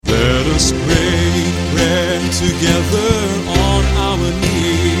us break bread together on our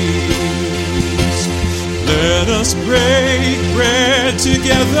knees. Let us break bread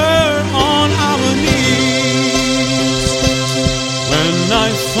together on our knees. When I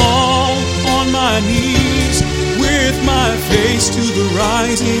fall on my knees with my face to the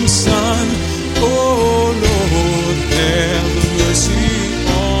rising sun, oh Lord, have mercy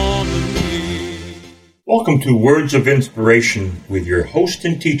on me. Welcome to Words of Inspiration with your host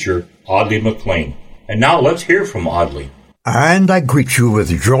and teacher, Audley McLean. And now let's hear from Audley. And I greet you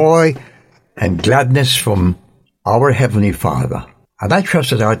with joy and gladness from our Heavenly Father. And I trust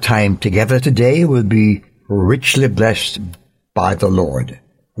that our time together today will be richly blessed by the Lord.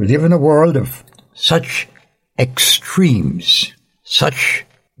 We live in a world of such extremes, such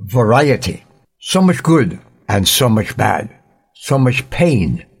variety, so much good and so much bad, so much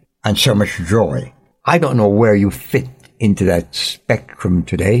pain and so much joy. I don't know where you fit into that spectrum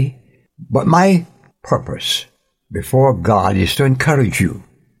today, but my purpose before God is to encourage you,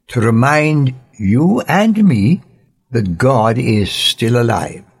 to remind you and me that God is still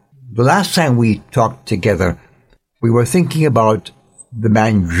alive. The last time we talked together, we were thinking about the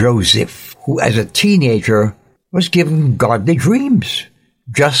man Joseph, who as a teenager was given godly dreams,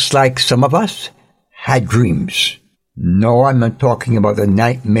 just like some of us had dreams. No, I'm not talking about the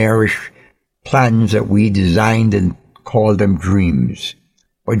nightmarish plans that we designed and called them dreams,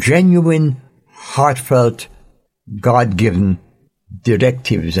 but genuine, heartfelt, God-given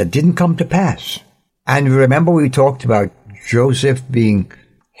directives that didn't come to pass. And remember we talked about Joseph being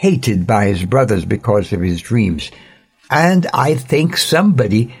hated by his brothers because of his dreams. And I think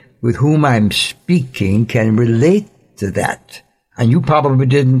somebody with whom I'm speaking can relate to that. And you probably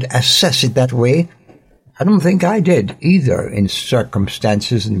didn't assess it that way. I don't think I did either in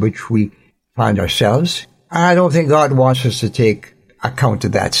circumstances in which we find ourselves. I don't think God wants us to take account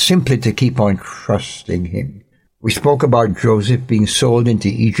of that, simply to keep on trusting Him. We spoke about Joseph being sold into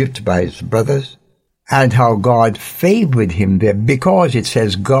Egypt by his brothers and how God favored him there because it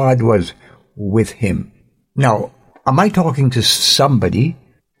says God was with him. Now, am I talking to somebody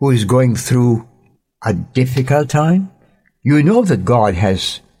who is going through a difficult time? You know that God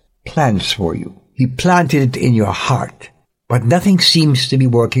has plans for you. He planted it in your heart, but nothing seems to be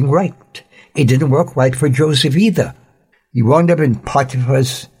working right. It didn't work right for Joseph either. He wound up in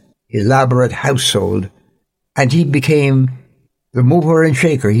Potiphar's elaborate household, and he became the mover and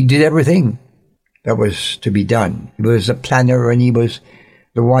shaker. He did everything that was to be done. He was a planner, and he was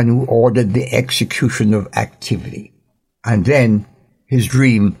the one who ordered the execution of activity. And then his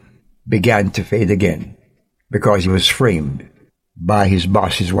dream began to fade again because he was framed by his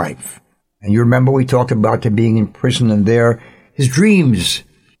boss's wife. And you remember we talked about him being in prison, and there his dreams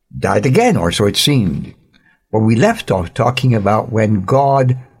died again, or so it seemed. But we left off talking about when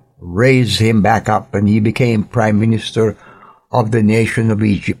God raised him back up and he became prime minister of the nation of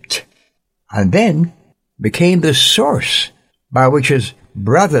Egypt, and then became the source by which his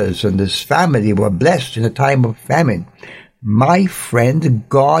brothers and his family were blessed in a time of famine. My friend,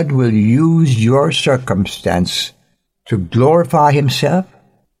 God will use your circumstance to glorify Himself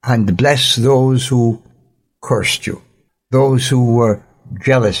and bless those who cursed you, those who were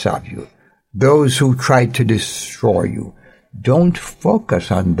jealous of you, those who tried to destroy you. Don't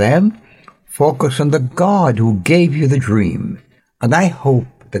focus on them. Focus on the God who gave you the dream. And I hope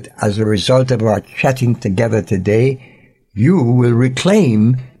that as a result of our chatting together today, you will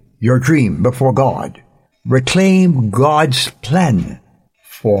reclaim your dream before God. Reclaim God's plan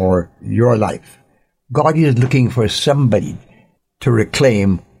for your life. God is looking for somebody to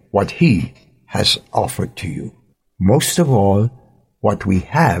reclaim what He has offered to you. Most of all, what we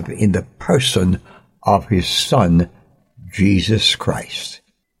have in the person of His Son, Jesus Christ.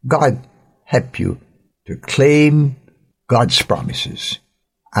 God help you to claim God's promises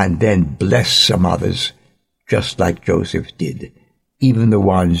and then bless some others just like Joseph did, even the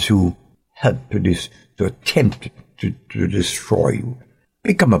ones who helped to attempt to destroy you.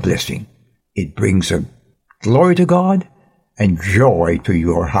 Become a blessing. It brings a glory to God and joy to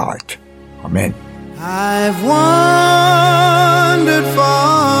your heart. Amen. I've wandered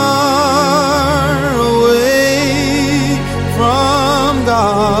far away from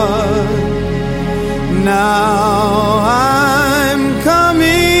God. Now I'm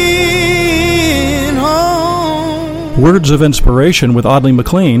coming home. Words of Inspiration with Audley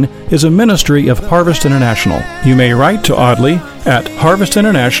McLean is a ministry of Harvest International. You may write to Audley at Harvest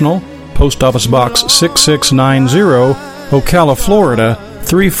International, Post Office Box 6690, Ocala, Florida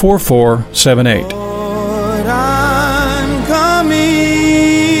 34478.